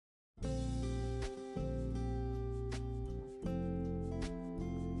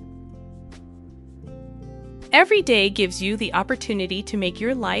Every day gives you the opportunity to make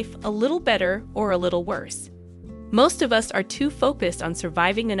your life a little better or a little worse. Most of us are too focused on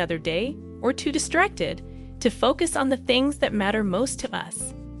surviving another day or too distracted to focus on the things that matter most to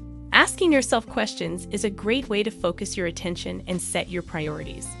us. Asking yourself questions is a great way to focus your attention and set your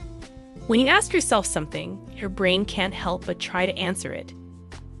priorities. When you ask yourself something, your brain can't help but try to answer it.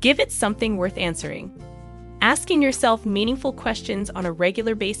 Give it something worth answering. Asking yourself meaningful questions on a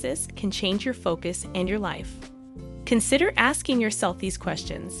regular basis can change your focus and your life. Consider asking yourself these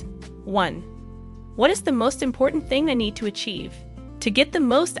questions. 1. What is the most important thing I need to achieve? To get the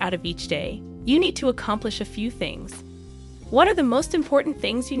most out of each day, you need to accomplish a few things. What are the most important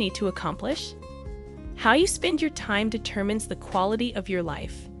things you need to accomplish? How you spend your time determines the quality of your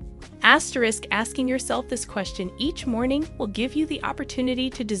life. Asking yourself this question each morning will give you the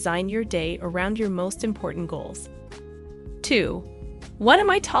opportunity to design your day around your most important goals. 2. What am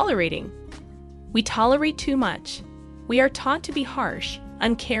I tolerating? We tolerate too much. We are taught to be harsh,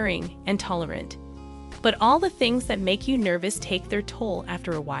 uncaring, and tolerant. But all the things that make you nervous take their toll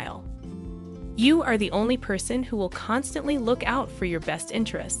after a while. You are the only person who will constantly look out for your best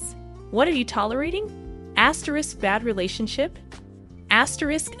interests. What are you tolerating? Bad relationship. A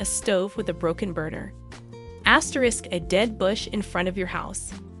stove with a broken burner. A dead bush in front of your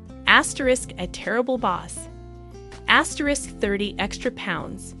house. A terrible boss. 30 extra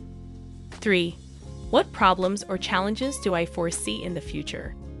pounds. 3. What problems or challenges do I foresee in the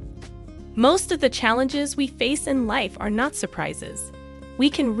future? Most of the challenges we face in life are not surprises. We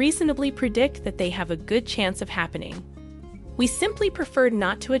can reasonably predict that they have a good chance of happening. We simply prefer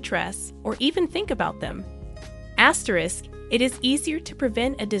not to address or even think about them. It is easier to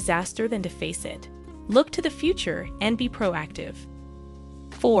prevent a disaster than to face it. Look to the future and be proactive.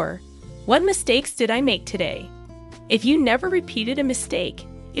 4. What mistakes did I make today? If you never repeated a mistake,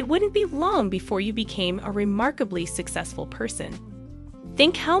 it wouldn't be long before you became a remarkably successful person.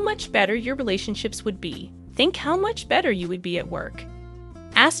 Think how much better your relationships would be. Think how much better you would be at work.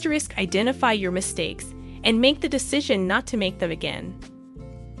 Identify your mistakes and make the decision not to make them again.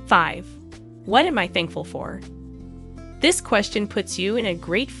 5. What am I thankful for? This question puts you in a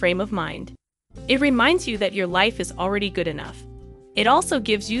great frame of mind. It reminds you that your life is already good enough. It also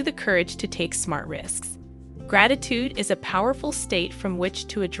gives you the courage to take smart risks. Gratitude is a powerful state from which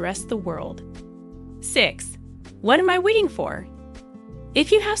to address the world. 6. What am I waiting for?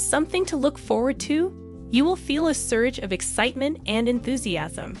 If you have something to look forward to, you will feel a surge of excitement and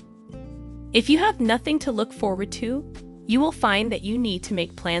enthusiasm. If you have nothing to look forward to, you will find that you need to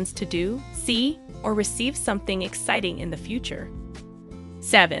make plans to do, see, or receive something exciting in the future.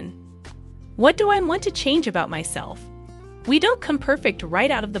 7. What do I want to change about myself? We don't come perfect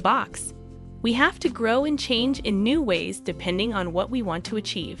right out of the box. We have to grow and change in new ways depending on what we want to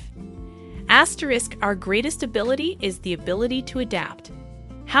achieve. Our greatest ability is the ability to adapt.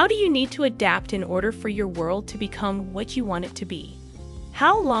 How do you need to adapt in order for your world to become what you want it to be?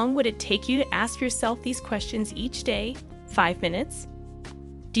 How long would it take you to ask yourself these questions each day? 5 minutes?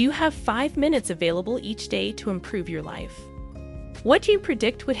 Do you have 5 minutes available each day to improve your life? What do you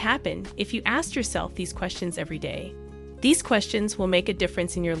predict would happen if you asked yourself these questions every day? These questions will make a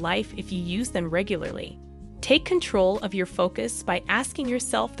difference in your life if you use them regularly. Take control of your focus by asking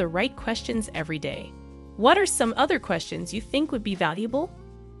yourself the right questions every day. What are some other questions you think would be valuable?